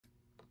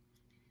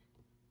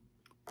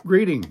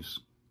Greetings,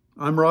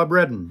 I'm Rob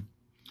Redden,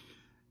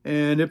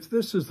 and if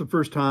this is the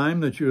first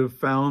time that you have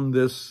found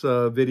this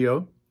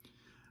video,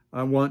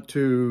 I want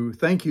to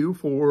thank you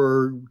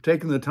for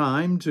taking the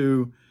time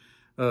to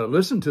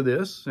listen to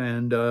this,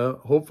 and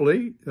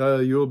hopefully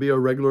you'll be a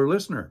regular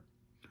listener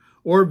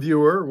or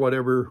viewer,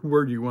 whatever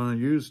word you want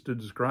to use to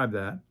describe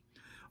that.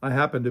 I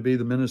happen to be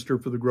the minister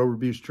for the Grover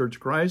Beach Church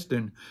of Christ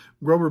in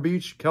Grover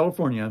Beach,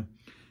 California,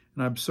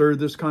 and I've served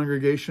this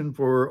congregation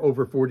for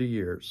over 40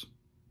 years.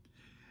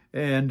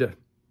 And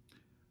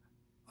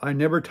I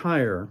never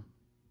tire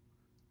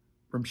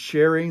from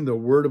sharing the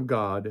Word of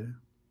God.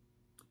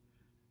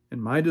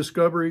 And my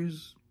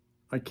discoveries,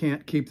 I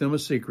can't keep them a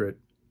secret.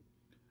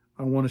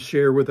 I want to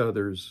share with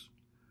others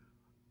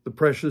the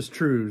precious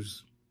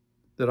truths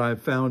that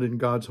I've found in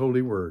God's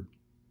holy Word.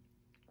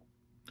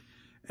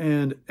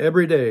 And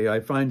every day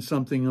I find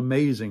something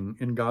amazing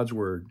in God's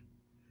Word.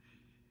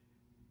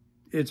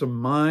 It's a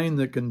mind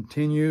that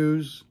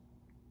continues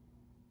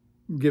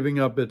giving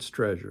up its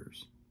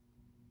treasures.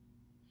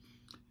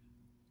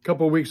 A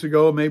couple of weeks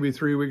ago, maybe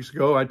 3 weeks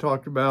ago, I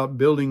talked about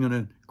building an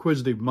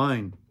inquisitive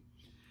mind.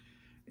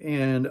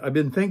 And I've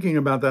been thinking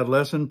about that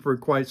lesson for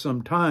quite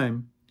some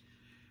time.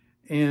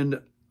 And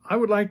I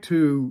would like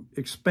to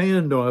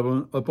expand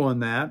upon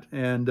that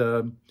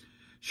and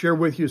share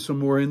with you some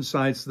more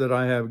insights that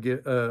I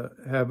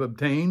have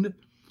obtained.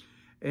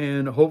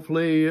 And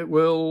hopefully it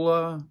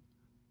will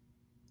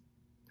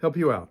help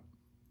you out.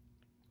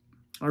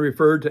 I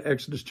referred to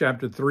Exodus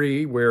chapter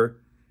 3, where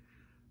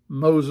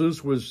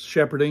Moses was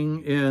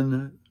shepherding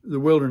in the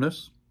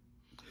wilderness,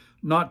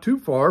 not too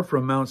far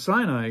from Mount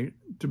Sinai,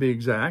 to be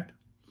exact.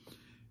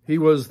 He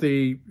was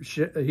the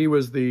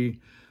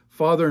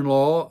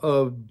father-in-law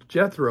of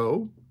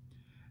Jethro,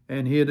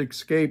 and he had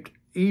escaped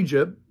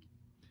Egypt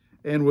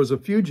and was a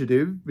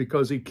fugitive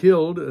because he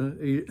killed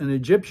an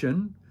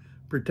Egyptian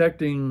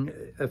protecting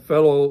a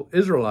fellow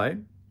Israelite.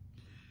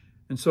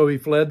 And so he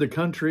fled the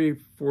country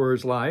for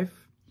his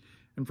life.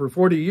 And for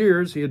 40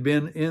 years, he had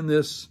been in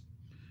this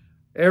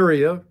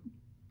area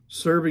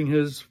serving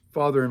his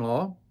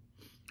father-in-law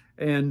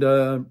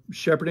and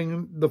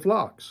shepherding the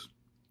flocks.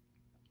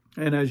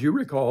 And as you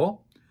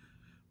recall,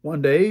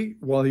 one day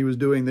while he was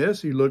doing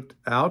this, he looked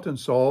out and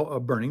saw a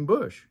burning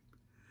bush.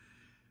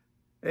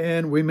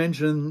 And we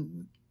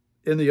mentioned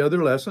in the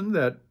other lesson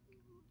that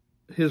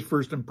his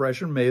first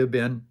impression may have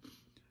been,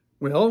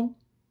 well,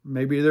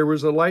 maybe there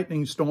was a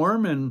lightning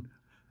storm and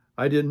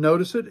I didn't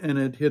notice it and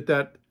it hit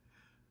that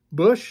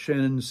bush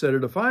and set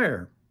it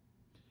afire.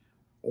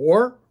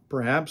 Or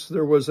perhaps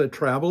there was a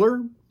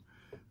traveler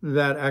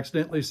that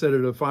accidentally set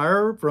it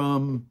afire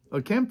from a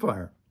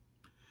campfire.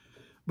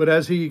 But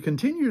as he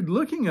continued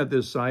looking at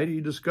this site, he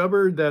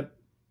discovered that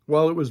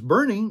while it was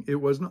burning, it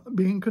was not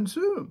being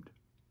consumed.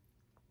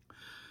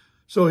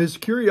 So his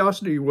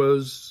curiosity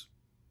was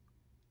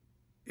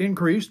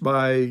increased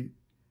by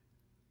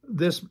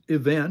this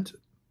event.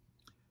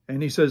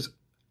 And he says,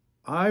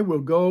 I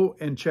will go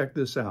and check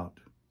this out.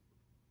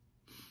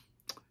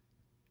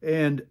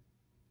 And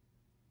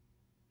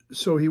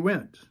so he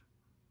went,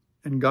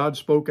 and God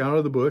spoke out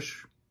of the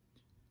bush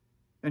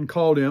and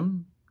called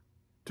him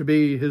to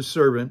be his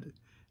servant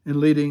in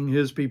leading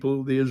his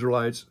people, the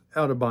Israelites,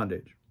 out of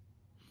bondage.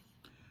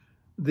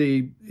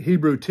 The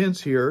Hebrew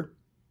tense here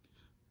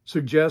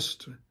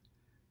suggests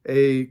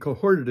a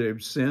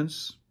cohortative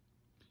sense,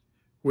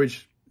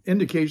 which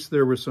indicates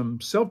there was some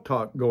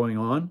self-talk going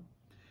on.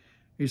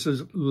 He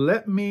says,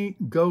 let me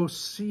go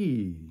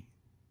see.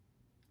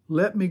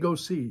 Let me go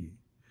see.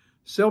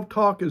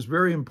 Self-talk is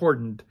very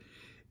important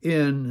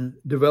in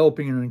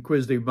developing an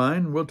inquisitive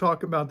mind. We'll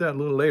talk about that a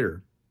little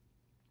later.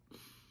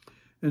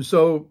 And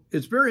so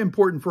it's very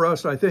important for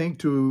us, I think,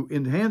 to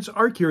enhance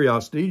our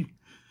curiosity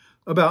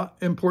about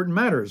important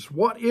matters.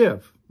 What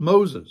if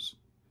Moses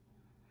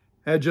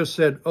had just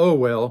said, oh,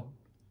 well,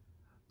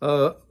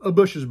 a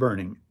bush is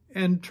burning,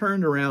 and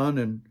turned around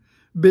and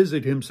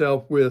busied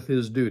himself with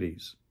his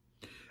duties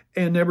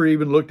and never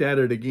even looked at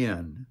it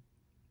again?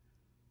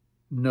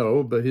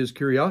 No, but his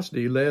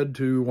curiosity led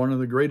to one of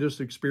the greatest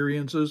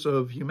experiences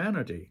of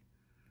humanity.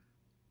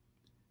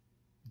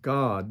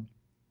 God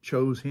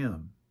chose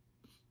him.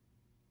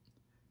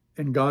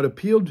 And God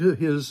appealed to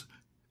his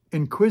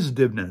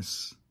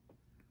inquisitiveness.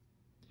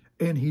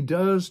 And he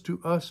does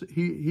to us,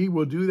 he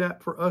will do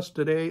that for us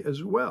today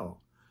as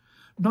well.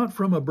 Not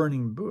from a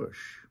burning bush,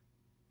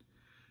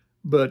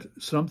 but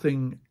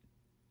something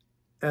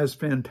as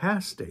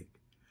fantastic,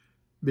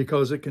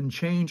 because it can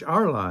change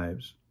our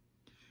lives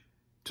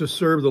to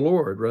serve the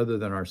Lord rather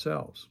than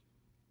ourselves.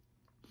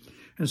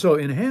 And so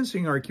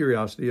enhancing our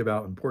curiosity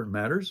about important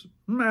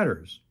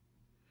matters.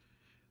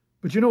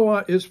 But you know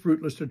what? It's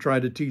fruitless to try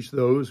to teach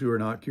those who are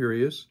not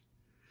curious.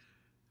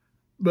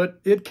 But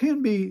it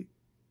can be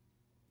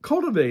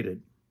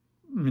cultivated.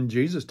 And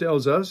Jesus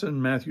tells us in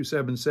Matthew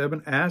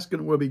 7:7, ask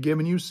and it will be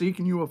given you, seek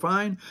and you will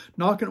find,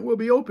 knock and it will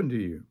be open to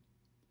you.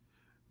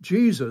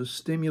 Jesus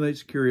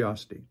stimulates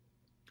curiosity.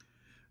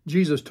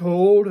 Jesus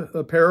told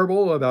a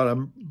parable about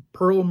a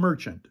pearl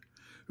merchant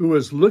who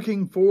was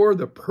looking for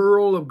the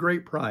pearl of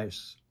great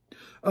price,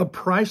 a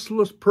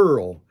priceless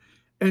pearl,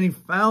 and he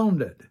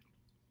found it.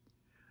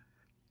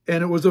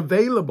 And it was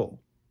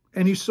available.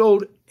 And he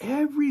sold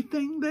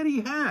everything that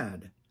he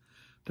had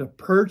to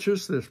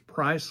purchase this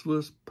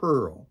priceless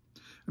pearl.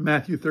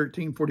 Matthew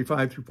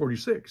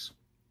 13:45-46.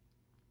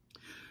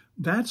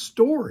 That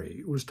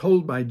story was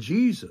told by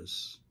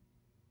Jesus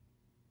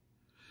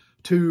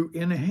to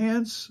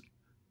enhance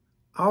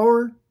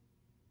our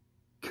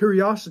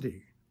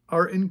curiosity,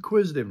 our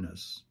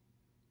inquisitiveness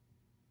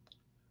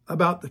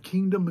about the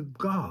kingdom of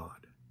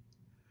God,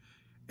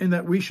 and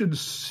that we should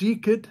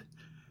seek it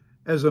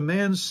as a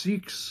man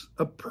seeks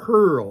a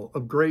pearl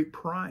of great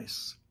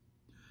price.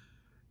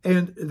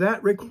 And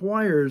that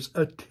requires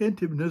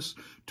attentiveness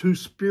to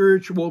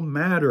spiritual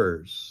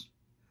matters.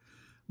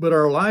 But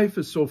our life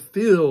is so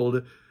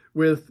filled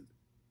with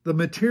the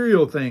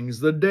material things,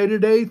 the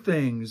day-to-day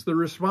things, the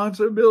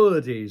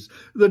responsibilities,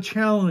 the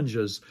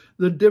challenges,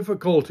 the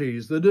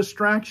difficulties, the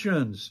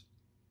distractions,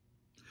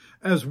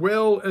 as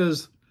well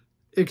as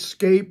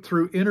escape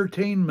through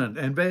entertainment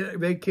and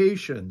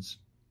vacations.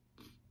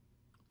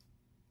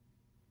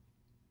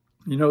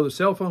 You know, the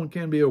cell phone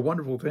can be a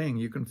wonderful thing.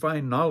 You can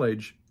find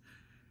knowledge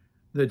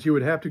that you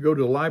would have to go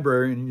to the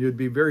library, and you'd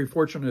be very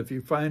fortunate if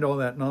you find all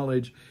that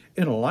knowledge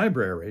in a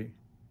library,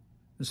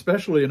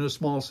 especially in a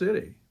small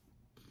city.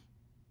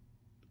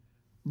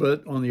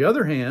 But on the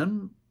other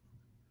hand,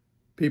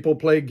 people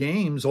play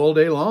games all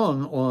day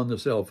long on the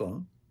cell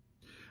phone.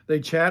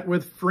 They chat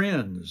with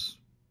friends,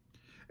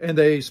 and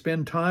they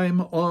spend time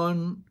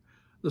on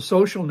the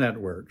social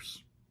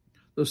networks,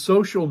 the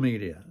social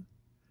media,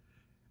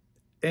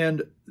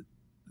 and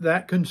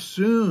that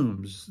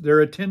consumes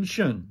their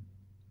attention.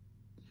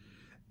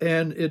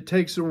 And it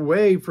takes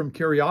away from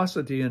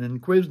curiosity and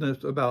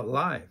inquisitiveness about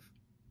life.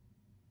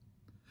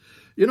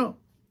 You know,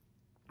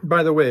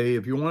 by the way,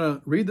 if you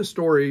want to read the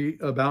story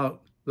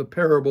about the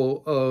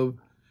parable of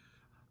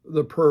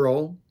the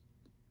pearl,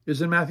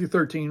 is in Matthew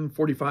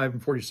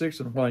 13:45-46.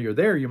 And while you're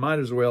there, you might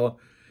as well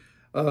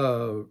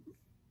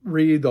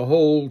read the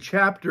whole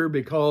chapter,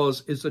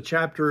 because it's a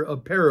chapter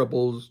of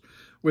parables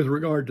with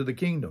regard to the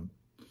kingdom.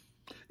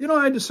 You know,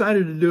 I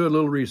decided to do a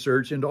little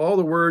research into all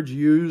the words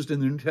used in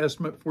the New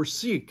Testament for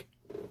seek.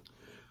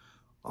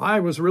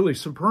 I was really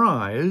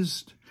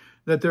surprised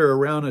that there are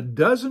around a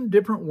dozen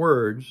different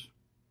words,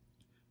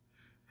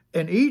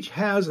 and each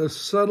has a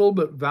subtle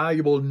but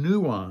valuable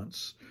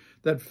nuance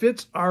that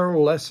fits our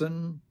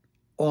lesson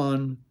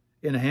on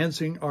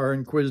enhancing our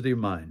inquisitive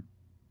mind.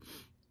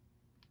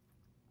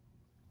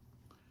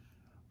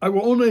 I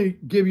will only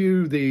give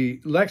you the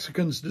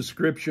lexicon's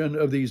description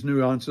of these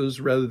nuances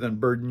rather than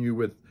burden you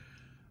with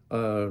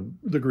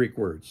the Greek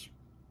words.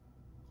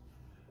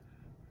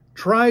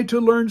 Try to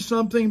learn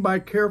something by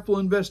careful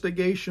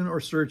investigation or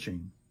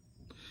searching.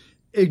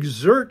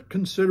 Exert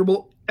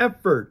considerable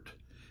effort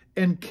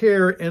and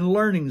care in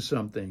learning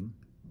something.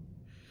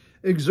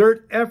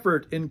 Exert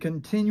effort in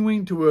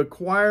continuing to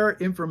acquire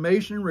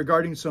information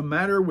regarding some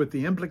matter with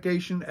the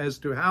implication as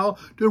to how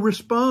to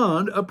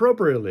respond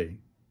appropriately.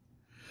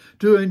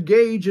 To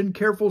engage in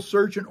careful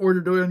search in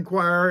order to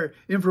acquire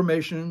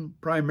information,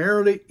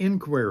 primarily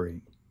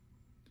inquiry.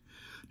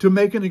 To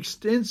make an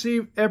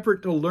extensive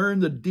effort to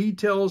learn the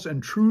details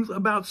and truth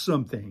about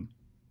something.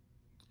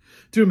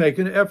 To make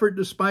an effort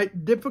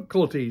despite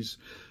difficulties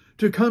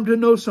to come to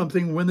know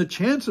something when the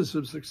chances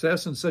of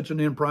success in such an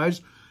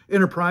enterprise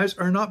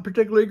are not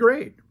particularly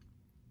great.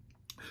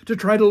 To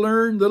try to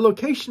learn the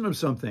location of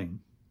something.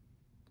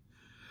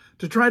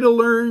 To try to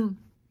learn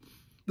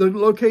the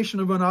location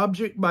of an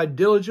object by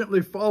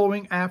diligently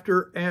following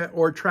after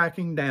or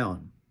tracking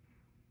down.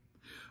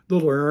 To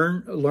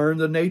learn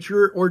the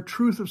nature or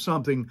truth of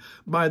something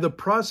by the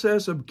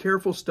process of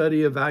careful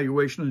study,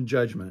 evaluation, and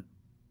judgment.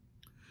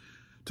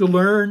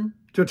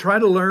 To try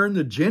to learn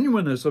the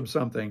genuineness of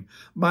something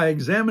by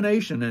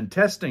examination and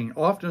testing,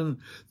 often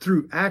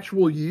through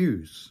actual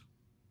use.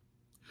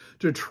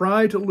 To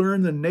try to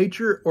learn the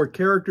nature or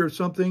character of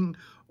something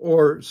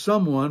or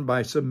someone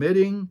by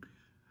submitting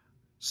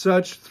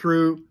such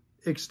through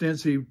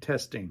extensive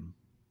testing.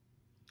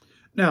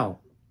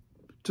 Now,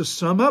 to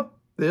sum up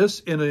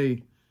this in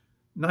a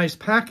nice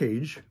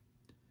package,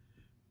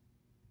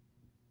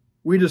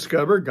 we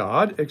discover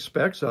God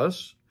expects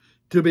us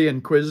to be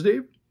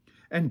inquisitive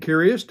and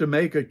curious, to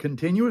make a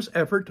continuous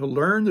effort to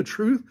learn the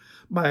truth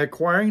by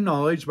acquiring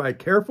knowledge by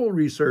careful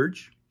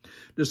research,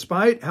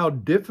 despite how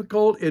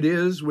difficult it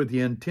is, with the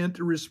intent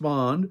to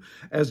respond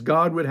as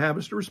God would have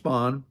us to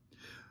respond,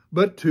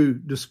 but to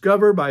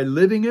discover by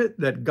living it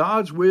that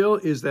God's will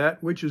is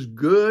that which is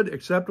good,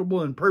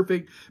 acceptable, and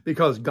perfect,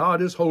 because God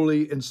is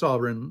holy and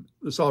sovereign,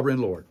 the sovereign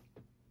Lord.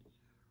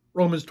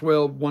 Romans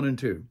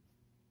 12:1-2.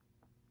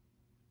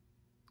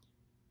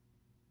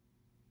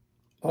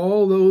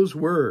 All those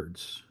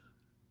words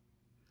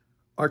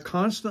are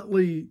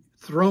constantly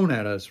thrown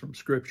at us from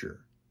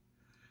Scripture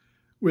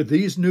with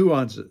these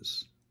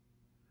nuances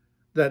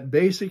that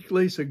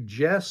basically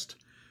suggest,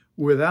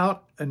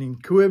 without an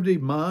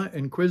inquisitive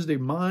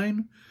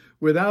mind,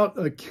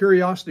 without a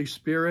curiosity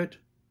spirit,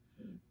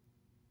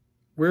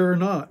 we're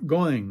not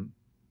going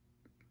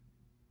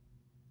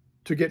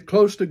to get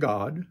close to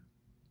God,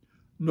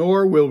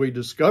 nor will we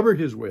discover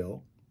his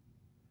will,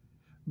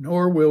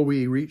 nor will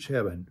we reach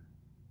heaven,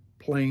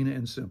 plain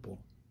and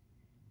simple.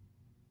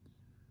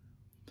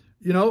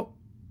 You know,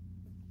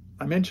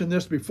 I mentioned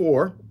this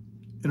before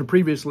in a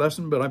previous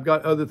lesson, but I've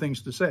got other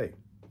things to say.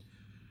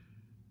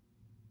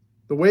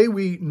 The way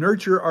we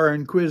nurture our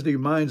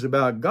inquisitive minds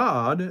about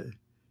God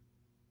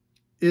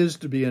is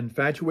to be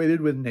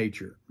infatuated with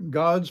nature.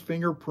 God's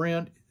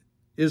fingerprint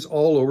is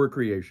all over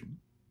creation.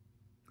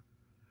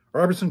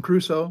 Robinson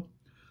Crusoe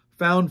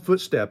found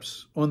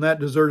footsteps on that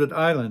deserted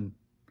island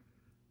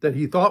that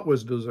he thought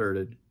was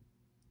deserted.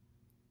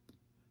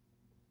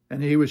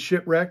 And he was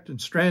shipwrecked and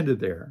stranded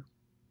there.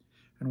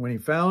 And when he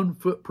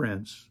found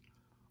footprints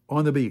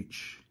on the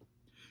beach,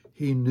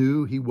 he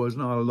knew he was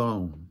not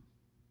alone.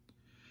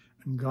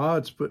 And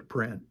God's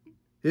footprint,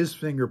 his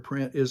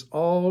fingerprint, is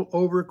all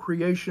over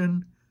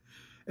creation,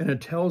 and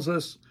it tells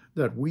us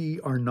that we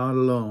are not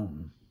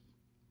alone.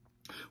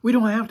 We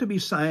don't have to be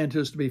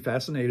scientists to be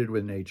fascinated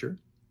with nature.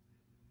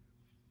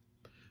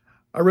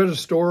 I read a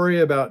story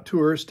about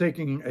tourists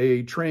taking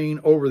a train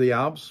over the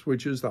Alps,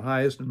 which is the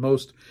highest and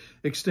most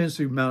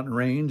extensive mountain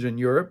range in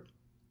Europe.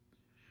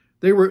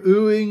 They were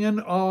oohing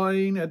and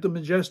awing at the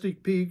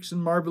majestic peaks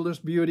and marvelous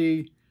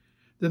beauty.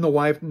 Then the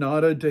wife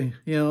nodded to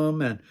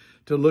him and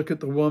to look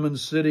at the woman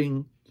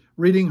sitting,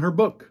 reading her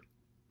book.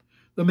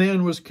 The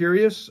man was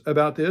curious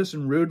about this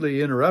and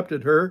rudely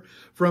interrupted her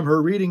from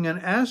her reading and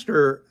asked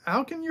her,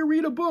 "How can you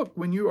read a book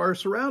when you are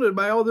surrounded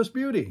by all this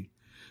beauty?"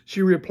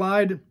 She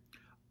replied,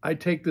 "I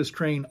take this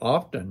train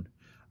often.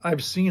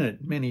 I've seen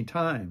it many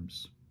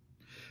times."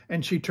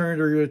 And she turned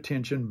her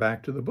attention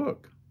back to the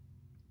book.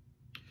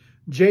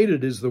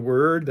 Jaded is the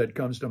word that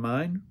comes to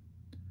mind.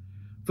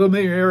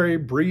 Familiarity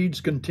breeds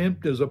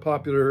contempt is a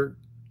popular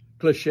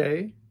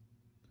cliche.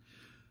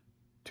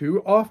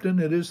 Too often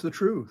it is the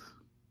truth.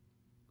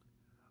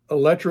 A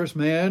lecherous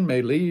man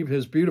may leave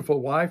his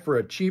beautiful wife for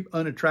a cheap,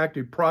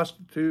 unattractive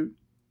prostitute.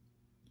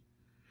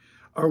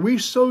 Are we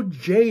so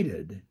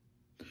jaded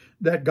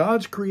that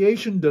God's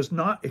creation does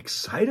not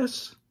excite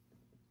us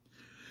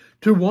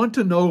to want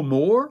to know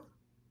more?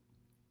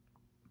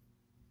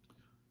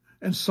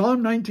 In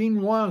Psalm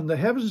 19:1, the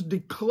heavens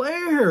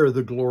declare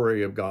the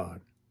glory of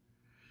God,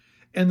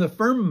 and the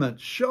firmament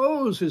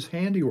shows his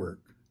handiwork.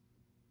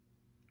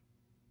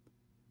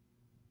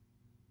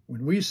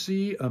 When we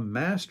see a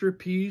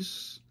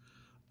masterpiece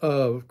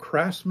of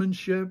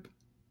craftsmanship,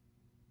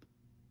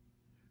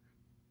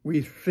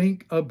 we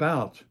think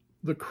about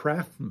the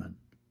craftsman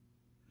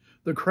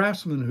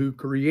who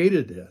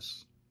created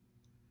this.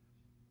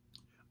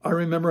 I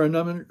remember a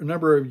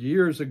number of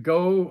years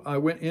ago, I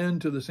went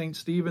into the St.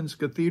 Stephen's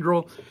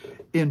Cathedral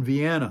in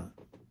Vienna,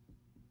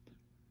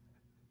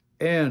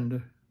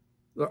 and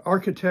the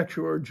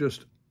architecture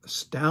just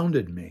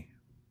astounded me.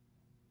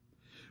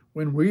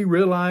 When we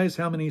realize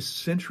how many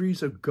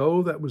centuries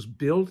ago that was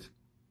built,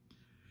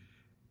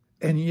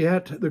 and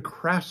yet the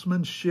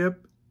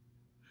craftsmanship,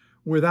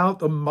 without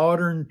the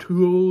modern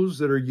tools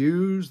that are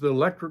used, the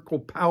electrical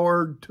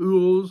powered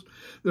tools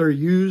that are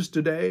used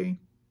today,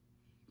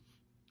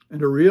 and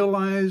to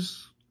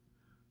realize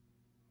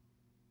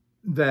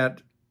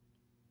that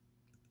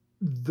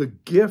the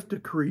gift to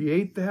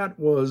create that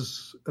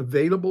was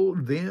available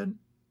then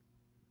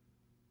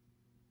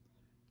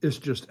is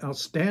just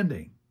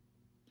outstanding.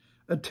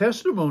 A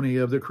testimony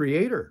of the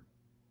Creator.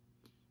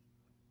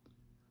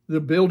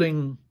 The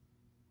building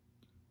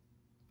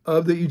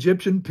of the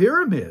Egyptian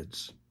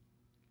pyramids.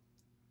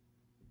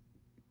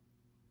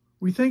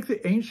 We think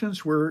the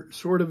ancients were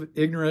sort of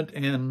ignorant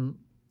and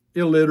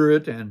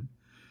illiterate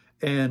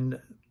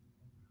and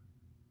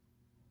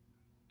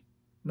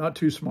not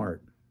too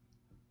smart.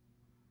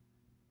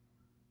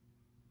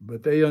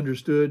 But they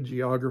understood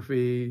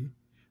geography.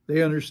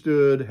 They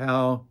understood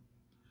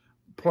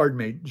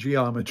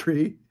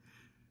geometry.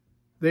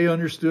 They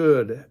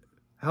understood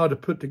how to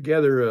put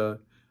together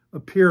a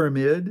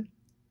pyramid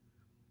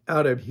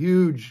out of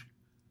huge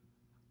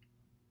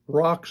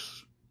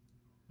rocks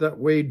that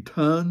weighed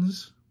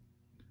tons,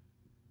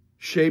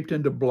 shaped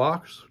into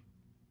blocks.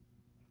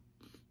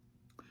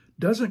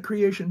 Doesn't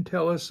creation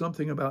tell us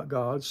something about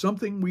God,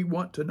 something we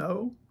want to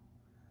know?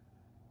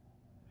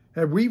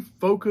 Have we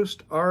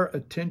focused our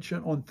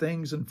attention on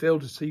things and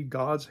failed to see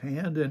God's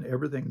hand in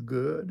everything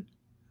good?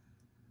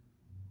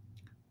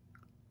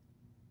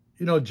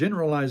 You know,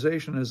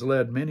 generalization has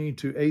led many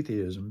to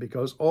atheism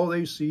because all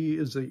they see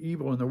is the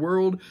evil in the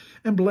world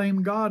and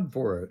blame God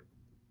for it.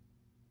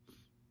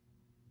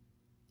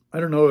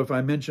 I don't know if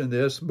I mentioned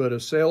this, but a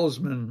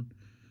salesman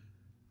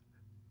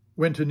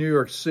went to New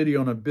York City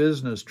on a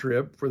business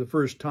trip for the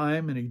first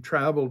time, and he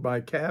traveled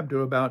by cab to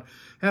about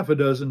half a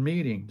dozen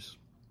meetings.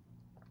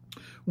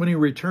 When he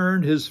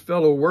returned, his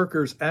fellow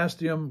workers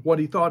asked him what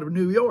he thought of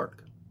New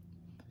York.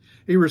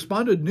 He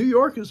responded, "New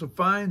York is a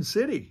fine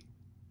city,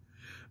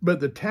 but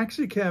the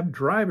taxi cab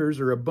drivers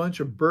are a bunch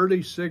of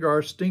burly,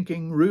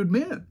 cigar-stinking, rude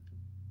men."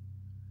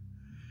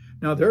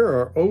 Now, there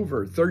are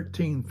over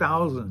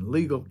 13,000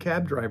 legal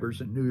cab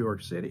drivers in New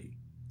York City.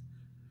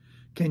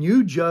 Can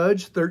you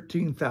judge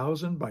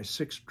 13,000 by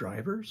 6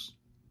 drivers?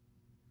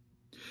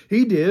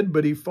 He did,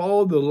 but he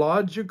followed the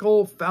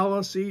logical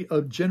fallacy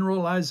of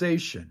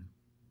generalization.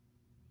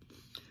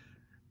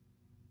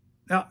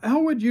 Now,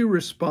 how would you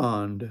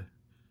respond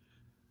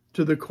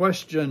to the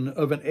question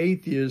of an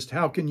atheist,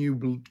 how can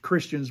you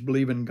Christians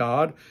believe in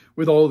God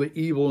with all the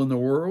evil in the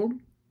world?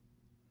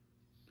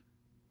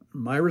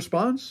 My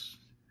response,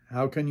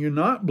 how can you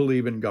not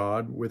believe in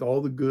God with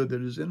all the good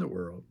that is in the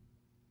world?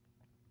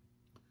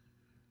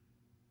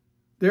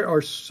 There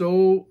are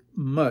so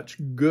much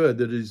good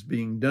that is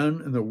being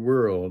done in the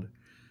world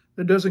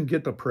that doesn't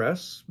get the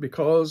press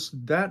because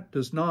that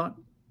does not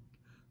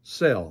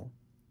sell.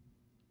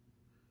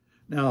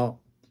 Now,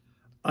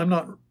 I'm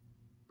not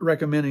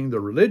recommending the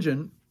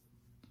religion,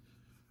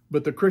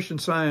 but the Christian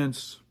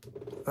Science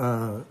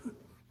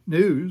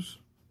news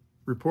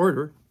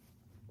reporter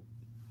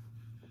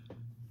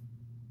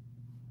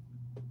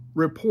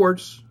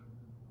reports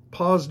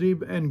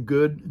positive and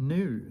good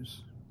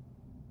news.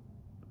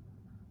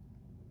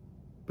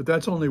 But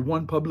that's only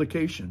one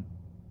publication.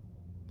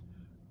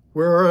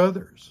 Where are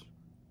others?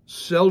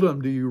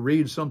 Seldom do you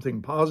read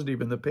something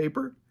positive in the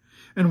paper,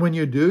 and when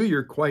you do,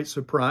 you're quite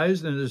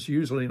surprised, and it's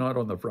usually not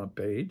on the front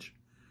page.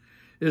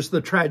 It's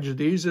the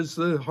tragedies, it's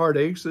the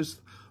heartaches,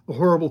 it's the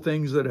horrible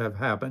things that have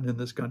happened in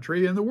this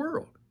country and the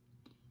world.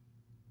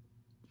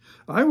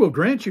 I will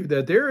grant you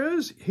that there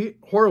is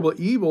horrible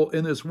evil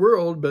in this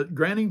world, but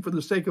granting for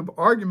the sake of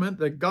argument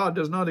that God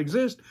does not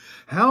exist,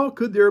 how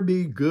could there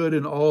be good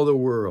in all the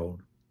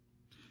world?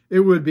 It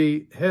would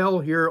be hell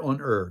here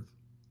on earth.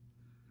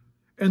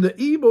 And the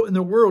evil in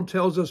the world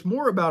tells us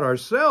more about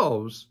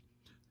ourselves,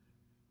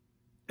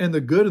 and the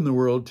good in the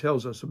world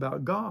tells us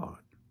about God.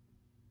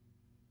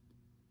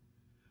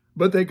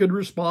 But they could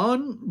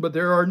respond, but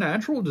there are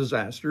natural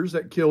disasters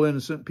that kill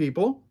innocent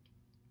people.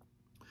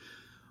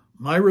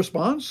 My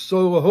response,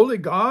 so a holy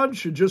God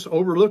should just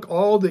overlook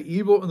all the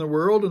evil in the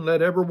world and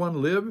let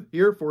everyone live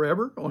here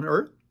forever on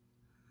earth?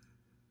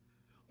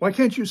 Why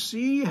can't you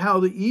see how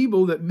the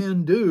evil that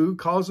men do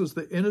causes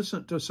the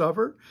innocent to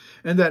suffer,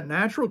 and that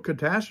natural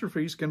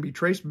catastrophes can be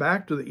traced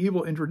back to the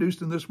evil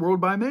introduced in this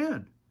world by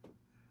man?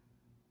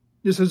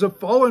 This is a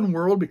fallen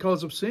world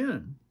because of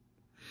sin.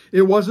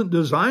 It wasn't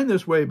designed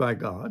this way by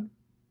God.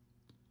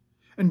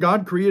 And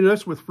God created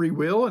us with free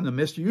will, and the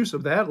misuse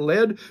of that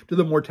led to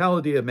the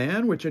mortality of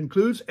man, which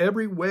includes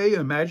every way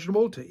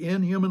imaginable to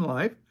end human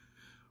life,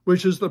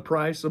 which is the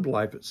price of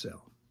life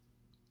itself.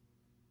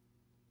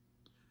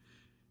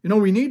 You know,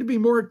 we need to be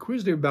more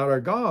inquisitive about our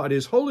God,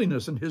 His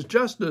holiness and His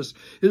justice,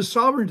 His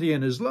sovereignty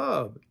and His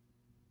love,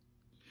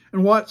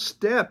 and what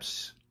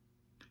steps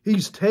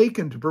He's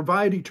taken to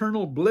provide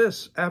eternal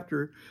bliss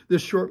after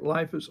this short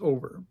life is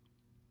over.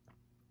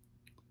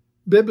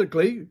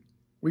 Biblically,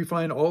 we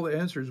find all the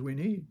answers we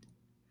need.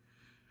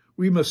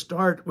 We must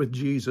start with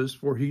Jesus,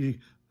 for He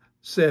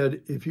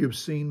said, if you've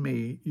seen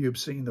me, you've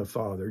seen the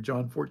Father,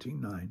 John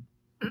 14:9.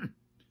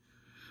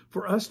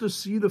 For us to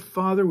see the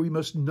Father, we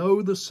must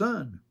know the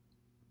Son.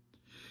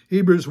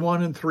 Hebrews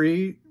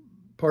 1:3,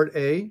 part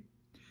A,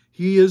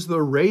 He is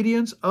the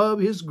radiance of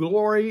His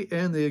glory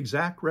and the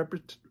exact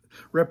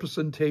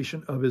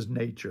representation of His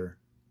nature.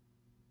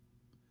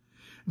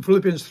 In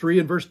Philippians 3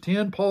 and verse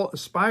 10, Paul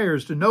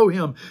aspires to know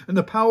Him and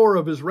the power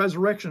of His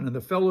resurrection and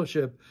the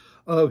fellowship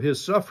of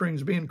His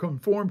sufferings, being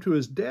conformed to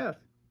His death.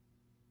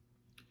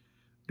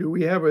 Do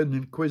we have an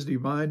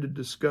inquisitive mind to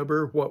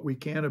discover what we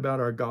can about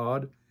our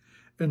God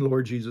and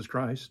Lord Jesus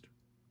Christ?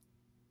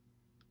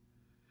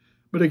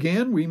 But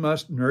again, we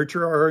must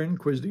nurture our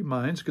inquisitive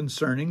minds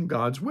concerning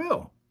God's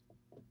will.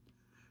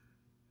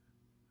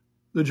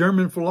 The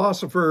German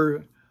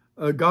philosopher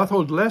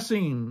Gotthold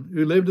Lessing,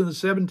 who lived in the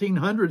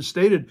 1700s,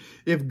 stated,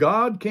 if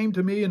God came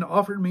to me and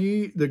offered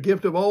me the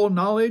gift of all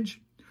knowledge,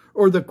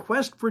 or the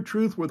quest for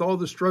truth with all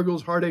the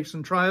struggles, heartaches,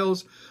 and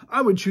trials,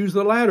 I would choose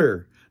the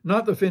latter,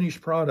 not the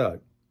finished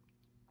product.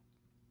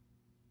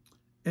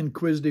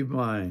 Inquisitive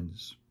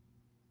minds.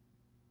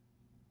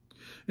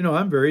 You know,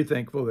 I'm very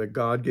thankful that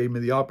God gave me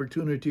the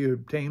opportunity to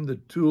obtain the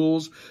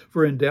tools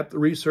for in-depth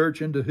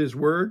research into His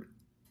Word.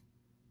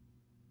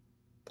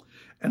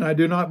 And I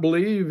do not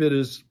believe it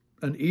is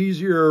an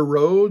easier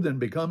road than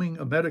becoming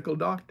a medical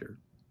doctor.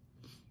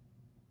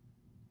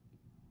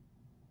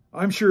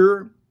 I'm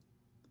sure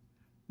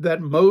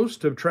that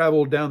most have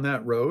traveled down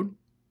that road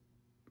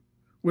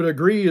would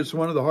agree it's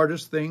one of the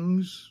hardest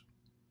things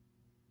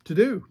to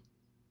do.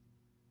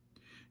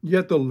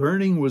 Yet the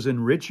learning was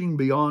enriching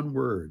beyond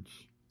words.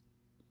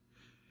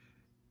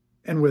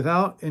 And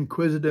without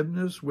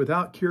inquisitiveness,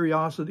 without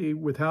curiosity,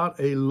 without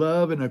a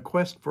love and a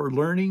quest for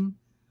learning,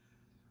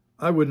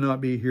 I would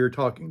not be here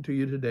talking to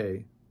you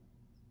today.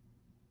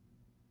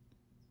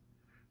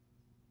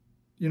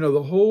 You know,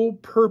 the whole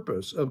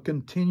purpose of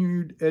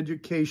continued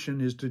education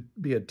is to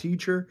be a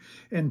teacher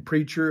and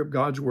preacher of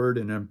God's Word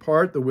and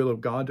impart the will of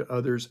God to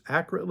others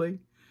accurately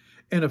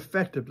and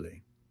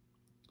effectively,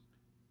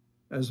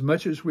 as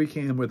much as we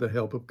can with the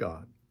help of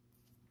God.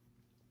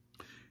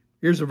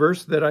 Here's a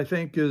verse that I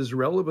think is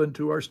relevant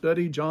to our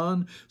study,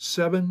 John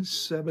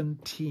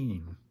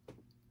 7:17.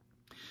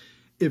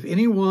 If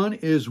anyone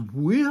is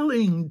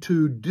willing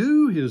to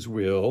do his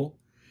will,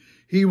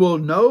 he will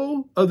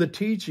know of the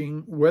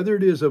teaching, whether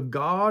it is of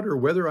God or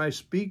whether I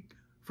speak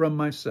from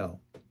myself.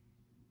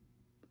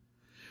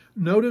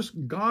 Notice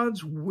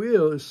God's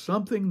will is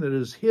something that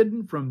is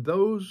hidden from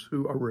those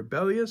who are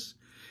rebellious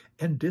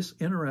and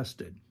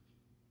disinterested.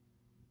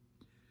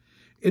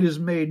 It is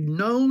made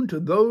known to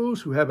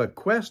those who have a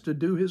quest to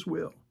do his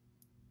will.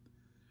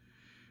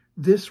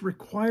 This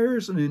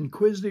requires an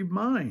inquisitive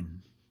mind.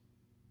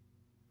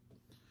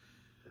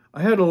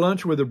 I had a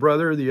lunch with a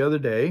brother the other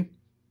day,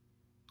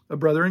 a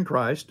brother in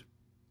Christ,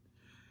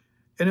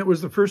 and it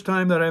was the first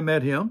time that I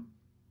met him.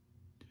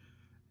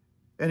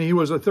 And he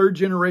was a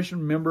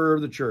third-generation member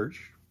of the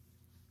church.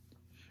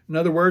 In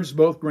other words,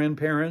 both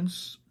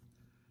grandparents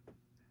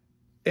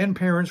and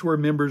parents were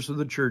members of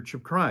the Church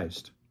of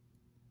Christ.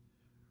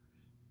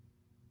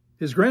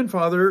 His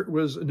grandfather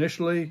was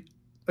initially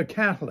a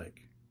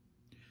Catholic,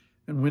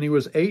 and when he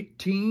was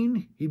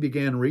 18, he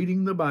began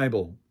reading the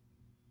Bible.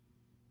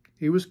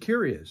 He was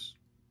curious.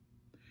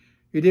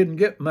 He didn't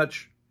get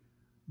much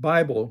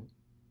Bible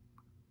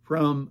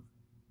from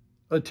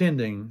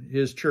attending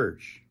his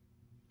church.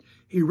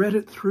 He read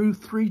it through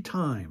 3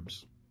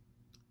 times.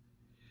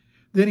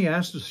 Then he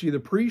asked to see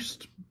the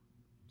priest,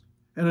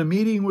 and a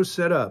meeting was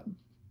set up.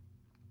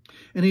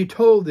 And he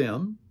told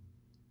them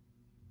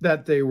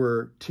that they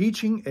were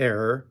teaching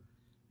error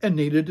and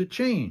needed to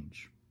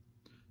change.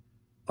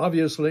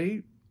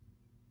 Obviously,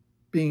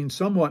 being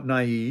somewhat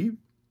naive,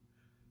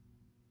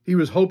 he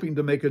was hoping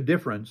to make a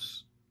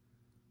difference,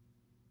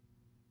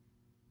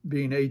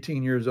 being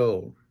 18 years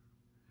old.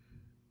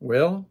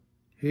 Well,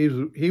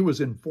 he was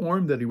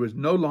informed that he was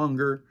no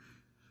longer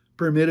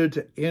permitted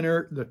to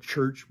enter the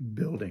church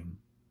building.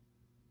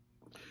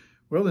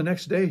 Well, the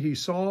next day he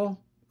saw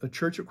a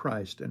Church of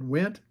Christ and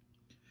went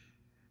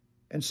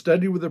and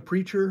studied with a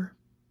preacher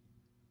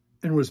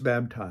and was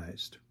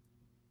baptized.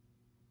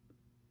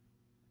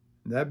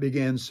 That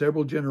began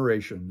several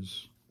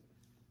generations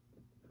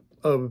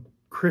of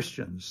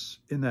Christians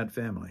in that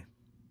family.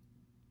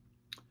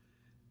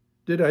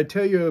 Did I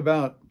tell you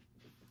about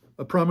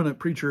a prominent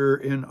preacher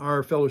in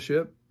our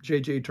fellowship,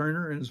 J.J.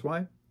 Turner and his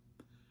wife?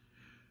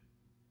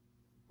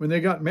 When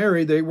they got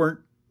married, they weren't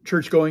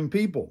church-going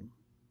people.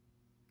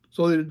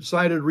 So they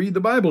decided to read the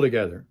Bible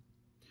together.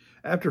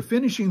 After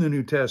finishing the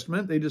New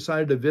Testament, they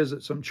decided to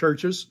visit some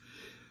churches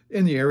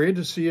in the area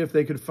to see if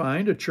they could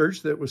find a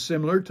church that was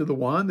similar to the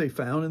one they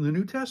found in the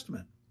New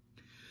Testament.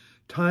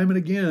 Time and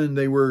again,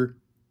 they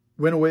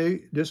went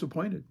away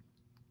disappointed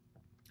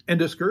and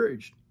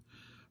discouraged.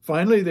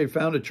 Finally, they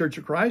found a Church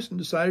of Christ and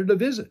decided to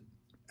visit.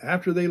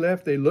 After they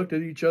left, they looked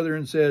at each other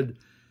and said,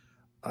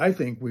 I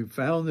think we've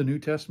found the New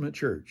Testament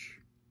church.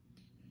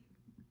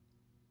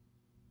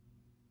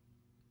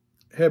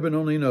 Heaven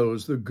only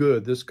knows the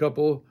good this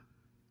couple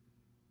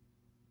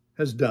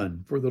has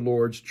done for the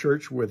Lord's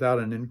church. Without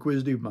an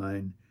inquisitive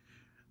mind,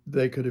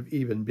 they could have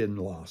even been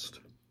lost.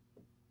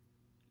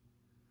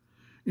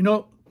 You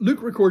know,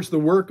 Luke records the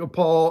work of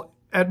Paul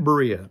at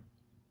Berea.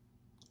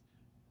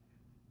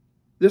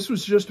 This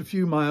was just a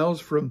few miles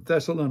from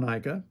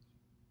Thessalonica.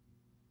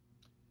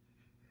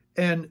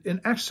 And in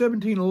Acts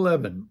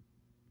 17:11,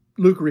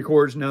 Luke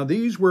records, now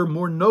these were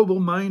more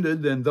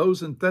noble-minded than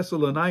those in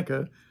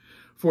Thessalonica,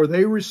 for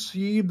they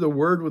received the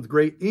word with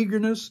great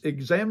eagerness,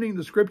 examining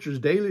the scriptures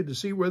daily to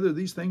see whether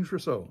these things were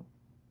so.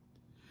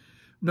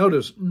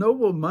 Notice,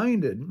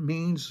 noble-minded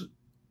means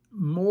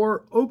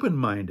more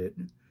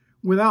open-minded,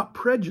 without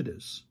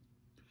prejudice.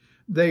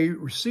 They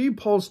received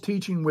Paul's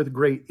teaching with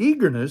great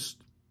eagerness.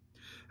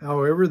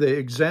 However, they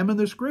examined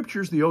the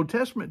scriptures, the Old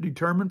Testament,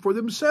 determined for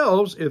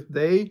themselves if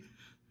they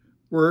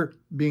were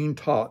being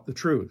taught the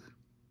truth.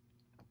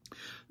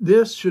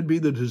 This should be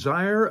the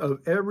desire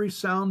of every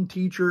sound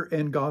teacher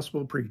and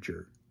gospel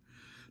preacher.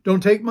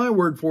 Don't take my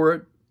word for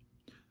it,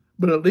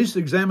 but at least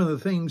examine the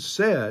things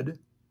said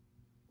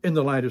in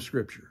the light of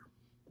Scripture.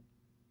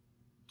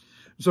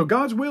 So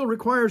God's will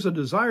requires a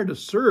desire to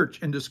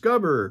search and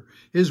discover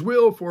His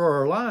will for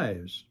our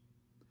lives.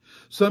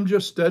 Some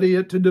just study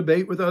it to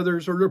debate with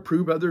others or to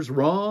prove others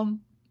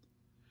wrong.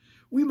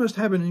 We must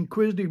have an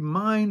inquisitive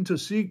mind to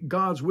seek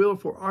God's will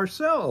for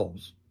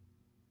ourselves.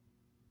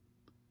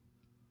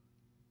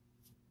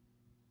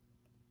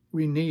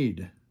 We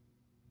need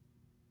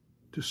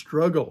to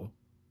struggle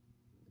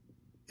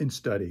in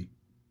study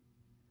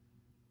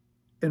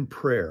and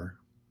prayer.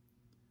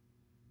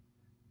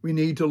 We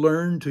need to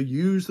learn to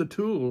use the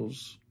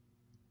tools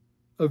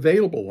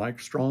available, like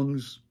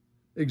Strong's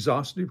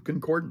Exhaustive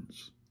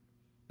Concordance,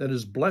 that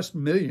has blessed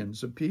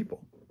millions of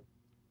people.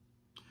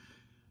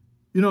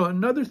 You know,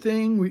 another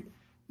thing we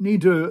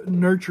need to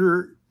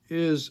nurture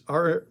is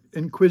our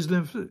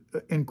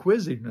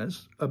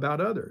inquisitiveness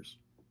about others.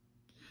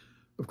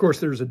 Of course,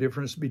 there's a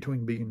difference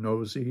between being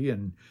nosy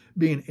and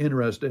being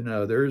interested in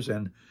others.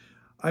 And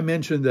I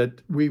mentioned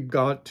that we've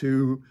got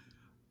to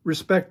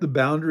respect the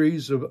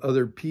boundaries of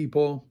other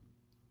people.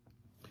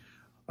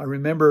 I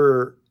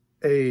remember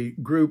a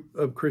group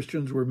of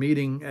Christians were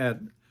meeting at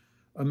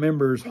a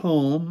member's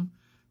home,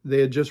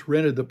 They had just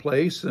rented the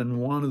place,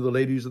 and one of the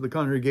ladies of the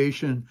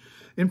congregation,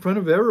 in front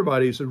of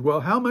everybody, said,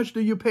 "Well, how much do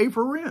you pay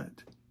for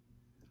rent?"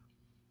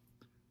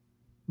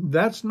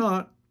 That's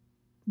not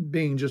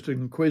being just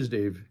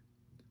inquisitive.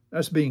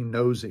 That's being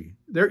nosy.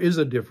 There is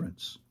a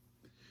difference.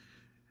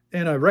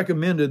 And I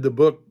recommended the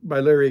book by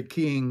Larry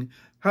King,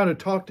 How to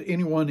Talk to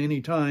Anyone,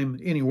 Anytime,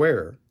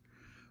 Anywhere.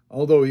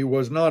 Although he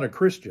was not a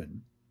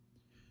Christian,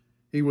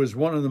 he was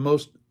one of the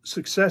most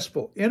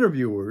successful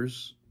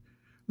interviewers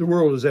the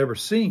world has ever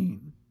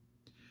seen.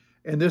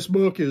 And this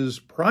book is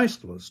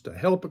priceless to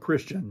help a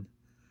Christian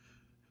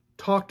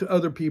talk to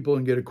other people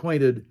and get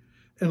acquainted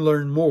and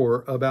learn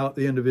more about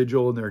the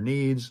individual and their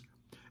needs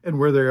and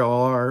where they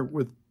are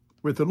with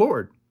the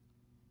Lord.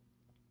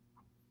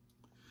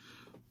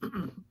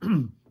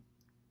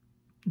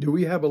 Do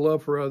we have a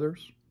love for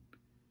others,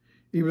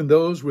 even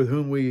those with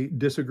whom we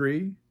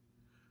disagree?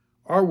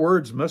 Our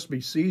words must be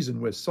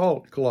seasoned with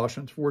salt,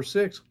 Colossians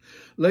 4:6.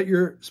 Let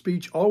your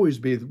speech always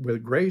be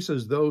with grace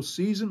as though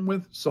seasoned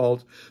with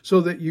salt,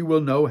 so that you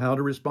will know how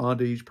to respond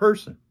to each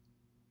person.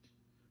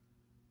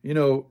 You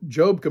know,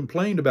 Job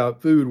complained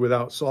about food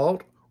without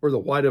salt, or the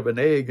white of an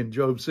egg in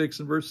Job 6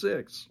 and verse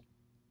 6.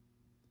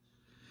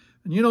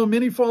 And you know,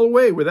 many fall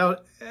away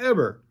without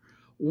ever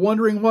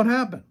wondering what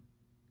happened.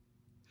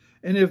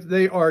 And if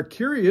they are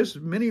curious,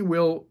 many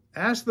will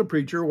ask the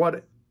preacher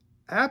what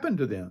happened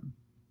to them.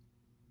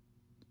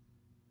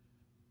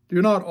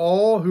 Do not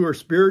all who are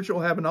spiritual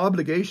have an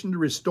obligation to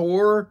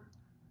restore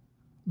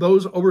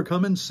those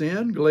overcome in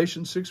sin?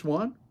 Galatians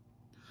 6:1.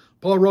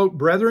 Paul wrote,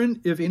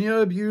 "Brethren, if any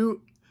of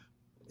you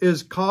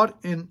is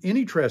caught in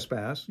any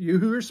trespass, you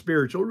who are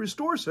spiritual,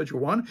 restore such a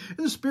one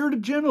in the spirit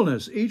of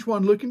gentleness, each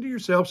one looking to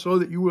yourself so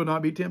that you will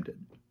not be tempted."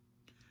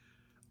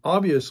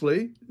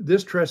 Obviously,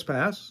 this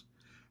trespass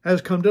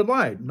has come to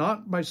light,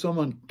 not by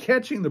someone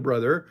catching the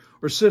brother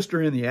or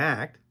sister in the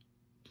act.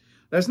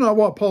 That's not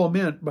what Paul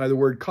meant by the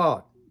word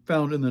caught,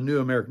 found in the New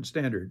American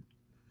Standard.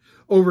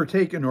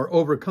 Overtaken or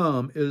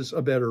overcome is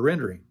a better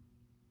rendering.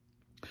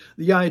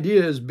 The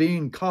idea is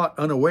being caught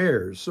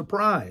unawares,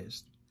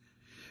 surprised.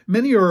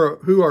 Many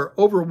who are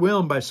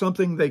overwhelmed by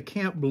something they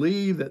can't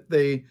believe that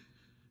they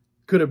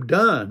could have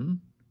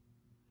done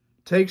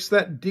takes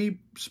that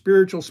deep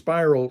spiritual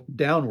spiral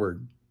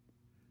downward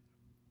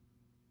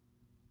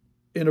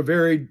in a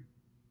very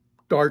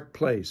dark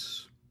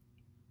place.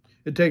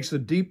 It takes a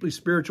deeply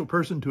spiritual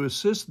person to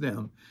assist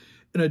them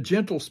in a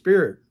gentle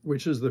spirit,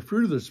 which is the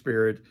fruit of the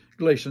Spirit,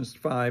 Galatians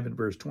 5 and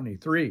verse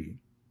 23.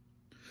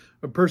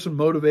 A person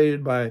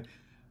motivated by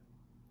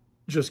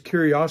just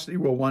curiosity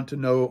will want to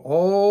know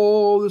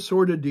all the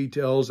sordid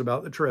details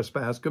about the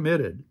trespass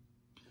committed.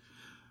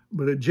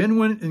 But a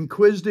genuine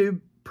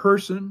inquisitive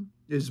person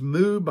is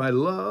moved by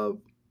love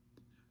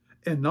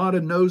and not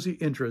a nosy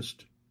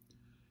interest.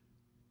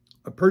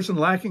 A person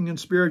lacking in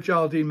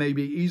spirituality may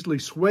be easily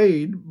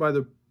swayed by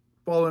the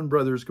fallen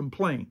brother's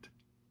complaint.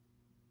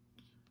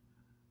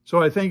 So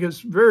I think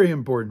it's very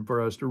important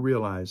for us to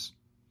realize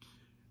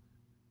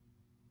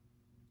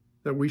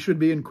that we should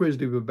be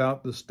inquisitive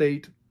about the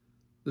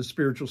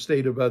spiritual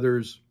state of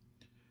others,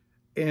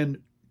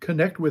 and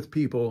connect with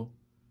people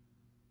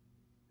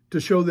to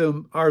show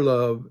them our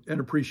love and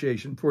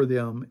appreciation for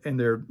them and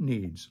their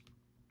needs.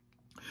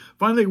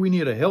 Finally, we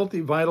need a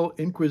healthy, vital,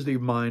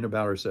 inquisitive mind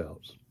about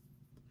ourselves.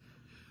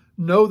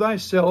 Know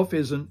thyself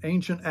is an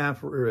ancient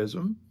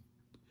aphorism.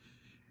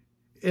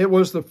 It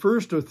was the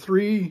first of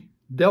 3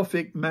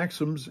 Delphic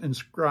maxims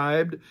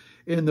inscribed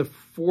in the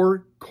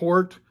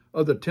forecourt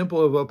of the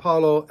Temple of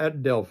Apollo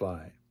at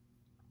Delphi.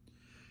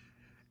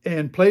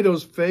 And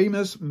Plato's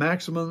famous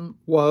maximum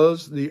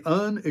was, the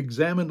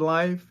unexamined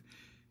life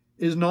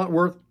is not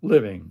worth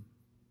living.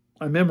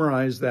 I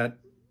memorized that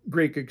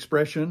Greek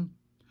expression,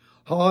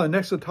 ha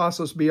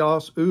anexitasos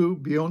bios ou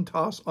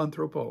biontos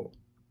anthropo.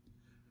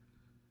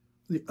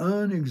 The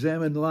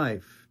unexamined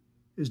life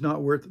is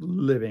not worth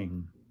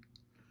living.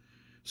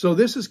 So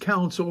this is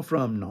counsel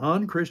from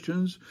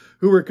non-Christians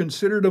who are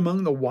considered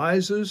among the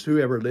wisest who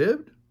ever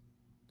lived.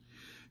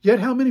 Yet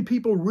how many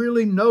people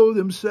really know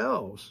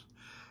themselves?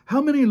 How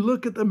many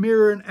look at the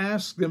mirror and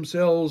ask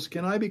themselves,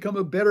 can I become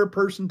a better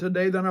person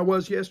today than I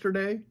was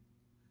yesterday?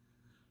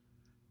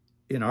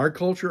 In our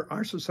culture,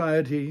 our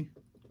society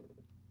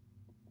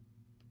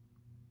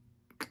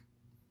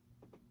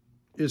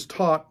is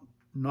taught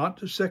not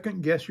to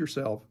second guess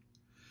yourself,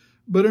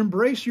 but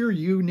embrace your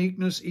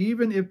uniqueness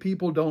even if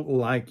people don't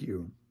like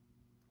you.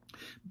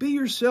 Be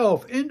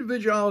yourself.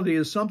 Individuality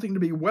is something to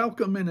be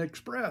welcomed and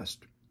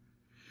expressed.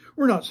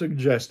 We're not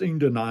suggesting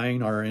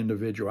denying our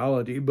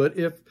individuality, but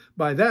if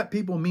by that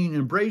people mean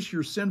embrace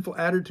your sinful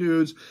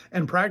attitudes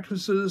and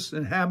practices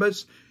and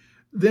habits,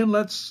 then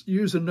let's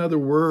use another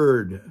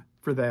word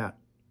for that: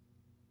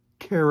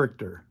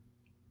 character.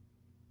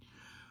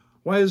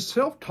 Why is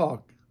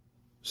self-talk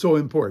so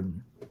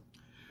important?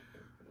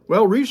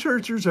 Well,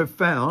 researchers have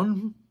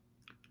found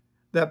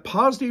that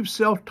positive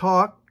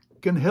self-talk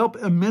can help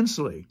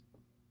immensely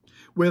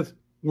with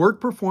work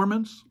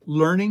performance,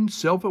 learning,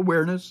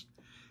 self-awareness,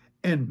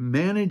 and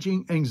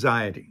managing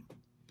anxiety.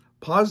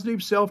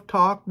 Positive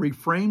self-talk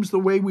reframes the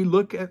way we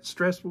look at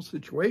stressful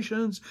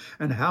situations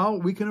and how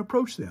we can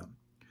approach them.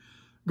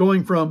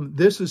 Going from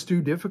 "this is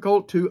too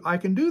difficult" to "I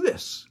can do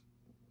this."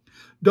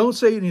 Don't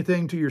say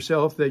anything to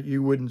yourself that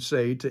you wouldn't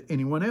say to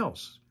anyone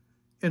else.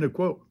 End of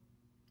quote.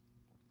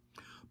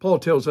 Paul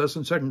tells us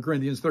in 2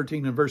 Corinthians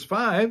 13 and verse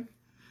 5,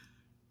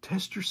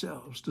 test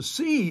yourselves to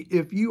see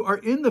if you are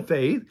in the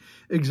faith.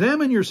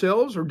 Examine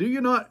yourselves, or do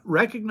you not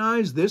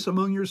recognize this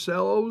among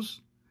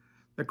yourselves,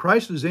 that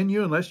Christ is in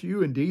you unless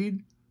you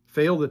indeed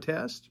fail the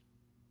test?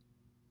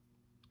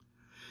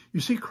 You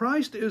see,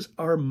 Christ is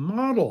our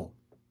model,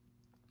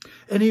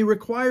 and he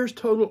requires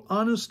total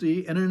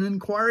honesty and an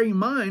inquiring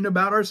mind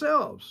about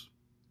ourselves.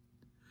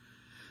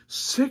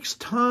 6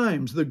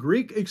 times the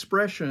Greek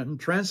expression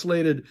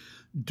translated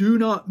 "do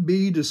not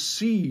be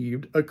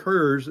deceived"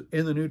 occurs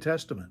in the New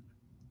Testament.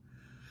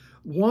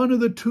 One of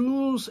the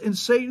tools in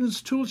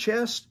Satan's tool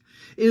chest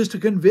is to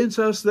convince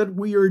us that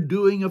we are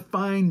doing a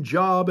fine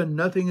job and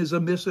nothing is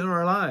amiss in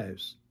our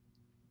lives.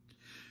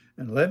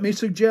 And let me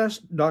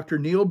suggest Dr.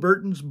 Neil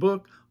Burton's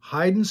book,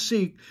 Hide and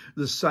Seek,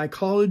 The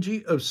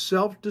Psychology of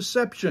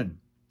Self-Deception.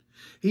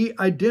 He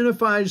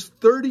identifies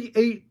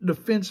 38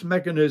 defense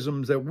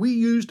mechanisms that we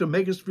use to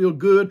make us feel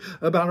good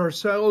about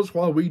ourselves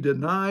while we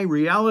deny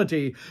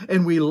reality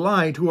and we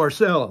lie to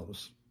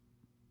ourselves.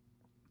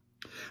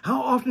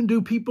 How often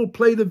do people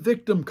play the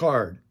victim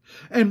card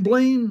and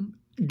blame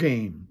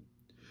game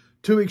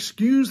to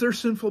excuse their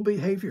sinful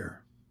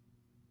behavior?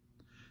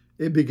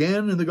 It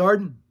began in the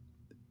garden,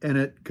 and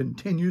it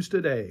continues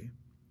today.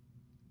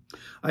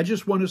 I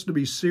just want us to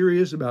be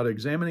serious about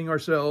examining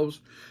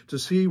ourselves to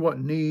see what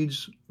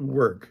needs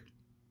work.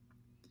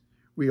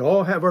 We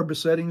all have our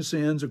besetting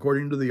sins,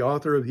 according to the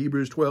author of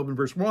Hebrews 12 and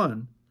verse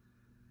 1,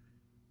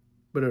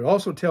 but it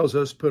also tells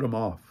us to put them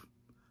off.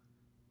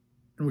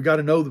 And we got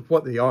to know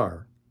what they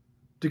are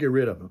to get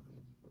rid of them.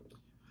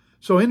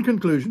 So in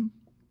conclusion,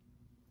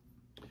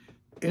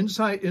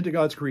 insight into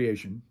God's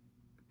creation,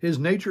 his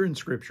nature in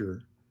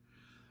Scripture,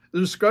 the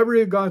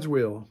discovery of God's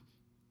will,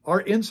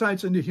 our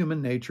insights into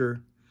human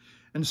nature,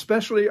 and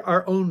especially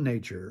our own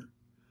nature,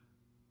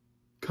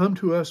 come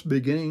to us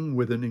beginning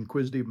with an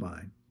inquisitive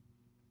mind.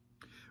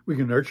 We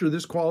can nurture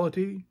this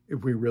quality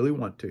if we really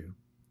want to.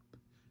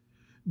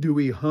 Do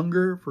we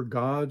hunger for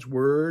God's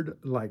word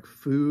like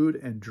food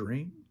and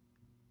drink?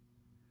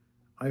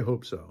 I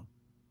hope so.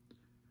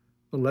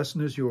 The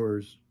lesson is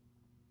yours.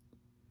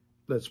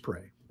 Let's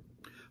pray.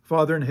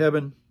 Father in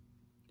heaven,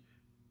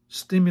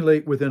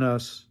 stimulate within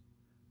us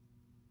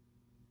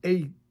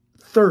a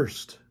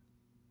thirst,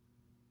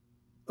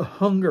 a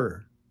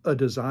hunger, a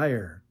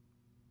desire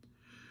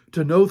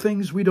to know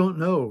things we don't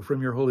know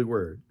from your holy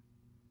word.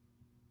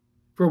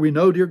 For we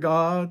know, dear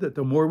God, that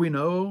the more we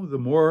know, the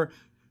more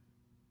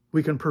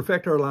we can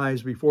perfect our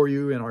lives before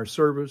you in our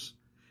service,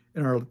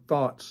 in our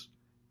thoughts,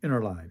 in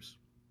our lives.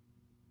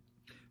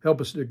 Help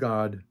us, dear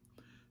God,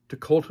 to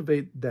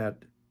cultivate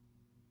that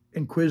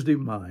inquisitive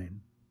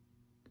mind,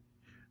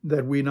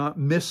 that we not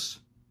miss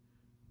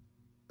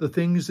the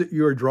things that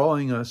you are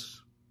drawing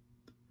us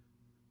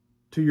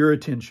to your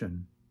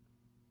attention,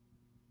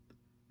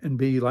 and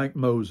be like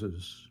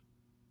Moses.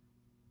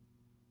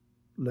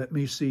 Let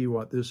me see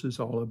what this is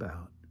all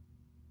about.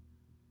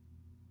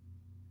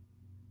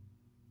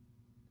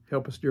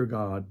 Help us, dear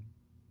God,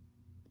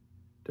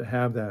 to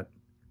have that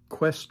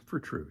quest for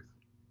truth.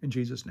 In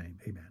Jesus' name,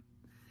 amen.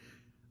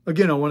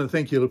 Again, I want to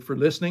thank you for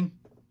listening.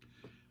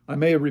 I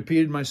may have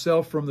repeated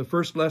myself from the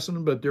first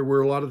lesson, but there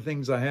were a lot of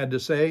things I had to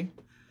say,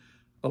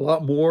 a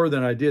lot more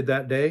than I did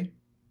that day.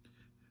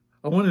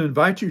 I want to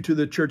invite you to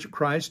the Church of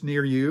Christ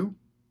near you.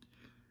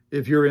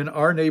 If you're in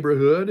our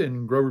neighborhood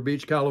in Grover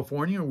Beach,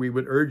 California, we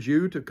would urge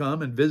you to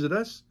come and visit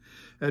us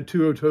at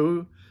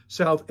 202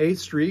 South 8th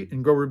Street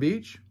in Grover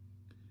Beach.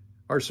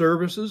 Our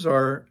services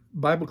are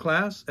Bible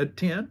class at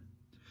 10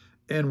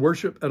 and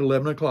worship at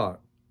 11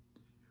 o'clock.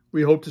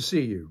 We hope to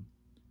see you.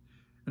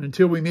 And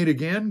until we meet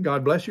again,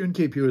 God bless you and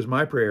keep you is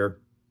my prayer.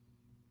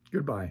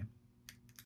 Goodbye.